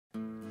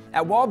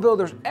At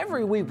WallBuilders,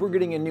 every week we're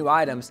getting in new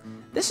items.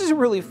 This is a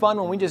really fun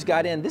one we just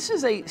got in. This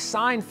is a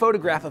signed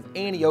photograph of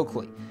Annie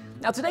Oakley.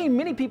 Now today,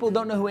 many people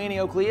don't know who Annie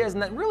Oakley is,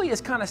 and that really is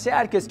kind of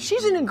sad because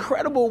she's an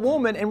incredible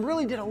woman and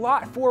really did a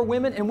lot for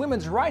women and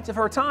women's rights of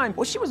her time.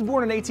 Well, she was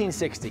born in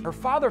 1860. Her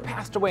father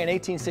passed away in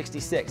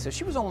 1866, so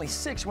she was only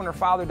 6 when her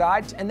father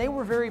died, and they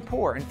were very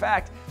poor. In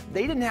fact,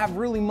 they didn't have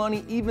really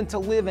money even to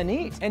live and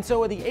eat. And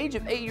so at the age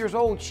of 8 years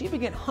old, she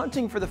began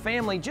hunting for the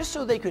family just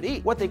so they could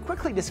eat. What they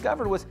quickly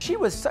discovered was she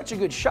was such a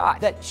good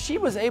shot that she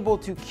was able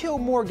to kill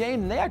more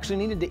game than they actually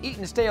needed to eat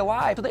and stay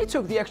alive. So they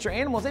took the extra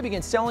animals, they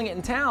began selling it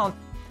in town.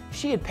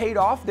 She had paid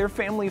off their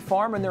family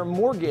farm and their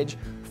mortgage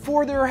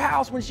for their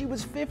house when she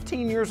was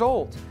 15 years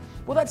old.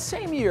 Well, that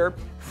same year,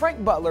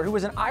 Frank Butler, who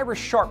was an Irish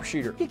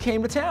sharpshooter, he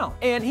came to town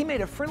and he made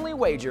a friendly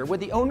wager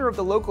with the owner of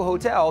the local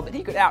hotel that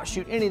he could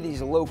outshoot any of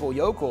these local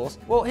yokels.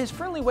 Well, his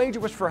friendly wager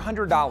was for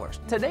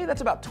 $100. Today,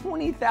 that's about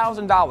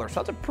 $20,000, so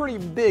that's a pretty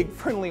big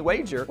friendly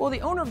wager. Well,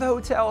 the owner of the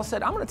hotel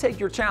said, I'm gonna take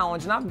your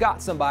challenge and I've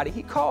got somebody.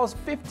 He calls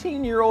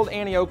 15-year-old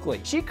Annie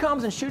Oakley. She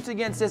comes and shoots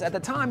against this. At the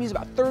time, he's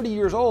about 30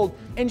 years old,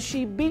 and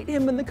she beat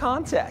him in the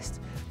contest.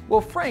 Well,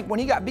 Frank, when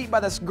he got beat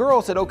by this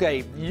girl, said,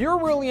 okay, you're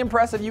really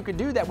impressive, you could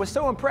do that, was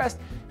so impressed,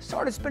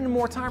 started spending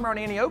more time around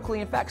Annie Oakley,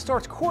 in fact,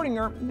 starts courting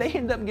her. They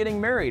end up getting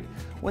married.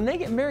 When they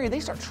get married, they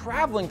start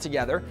traveling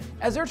together.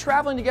 As they're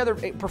traveling together,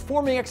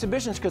 performing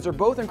exhibitions, because they're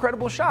both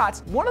incredible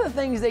shots, one of the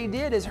things they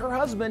did is her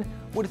husband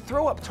would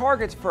throw up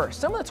targets first.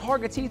 Some of the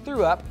targets he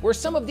threw up were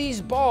some of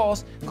these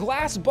balls,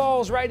 glass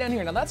balls right down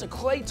here. Now that's a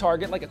clay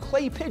target, like a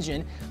clay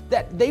pigeon,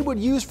 that they would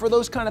use for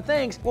those kind of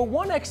things. Well,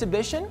 one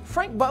exhibition,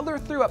 Frank Butler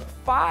threw up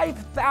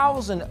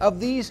 5,000 of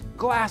these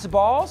glass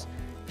balls.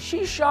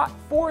 She shot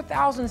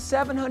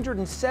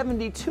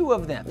 4,772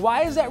 of them.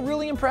 Why is that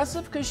really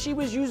impressive? Because she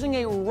was using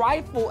a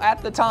rifle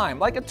at the time,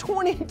 like a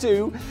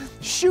 .22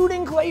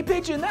 shooting clay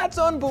pigeon. That's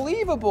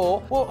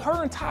unbelievable. Well,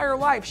 her entire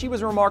life, she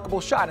was a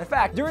remarkable shot. In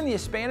fact, during the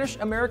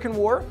Spanish-American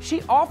War,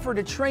 she offered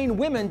to train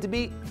women to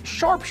be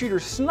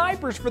sharpshooters,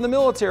 snipers for the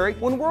military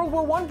when World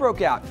War I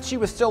broke out. She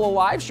was still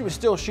alive, she was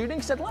still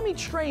shooting, said, let me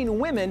train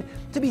women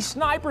to be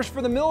snipers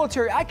for the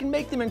military. I can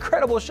make them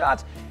incredible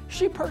shots.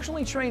 She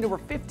personally trained over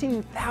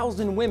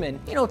 15,000 women.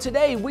 You know,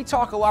 today we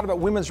talk a lot about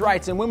women's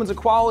rights and women's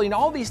equality and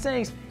all these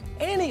things.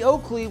 Annie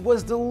Oakley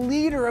was the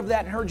leader of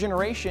that in her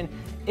generation.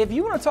 If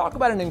you want to talk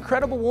about an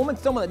incredible woman,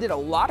 someone that did a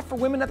lot for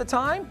women at the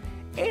time,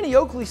 Annie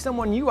Oakley is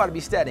someone you ought to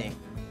be studying.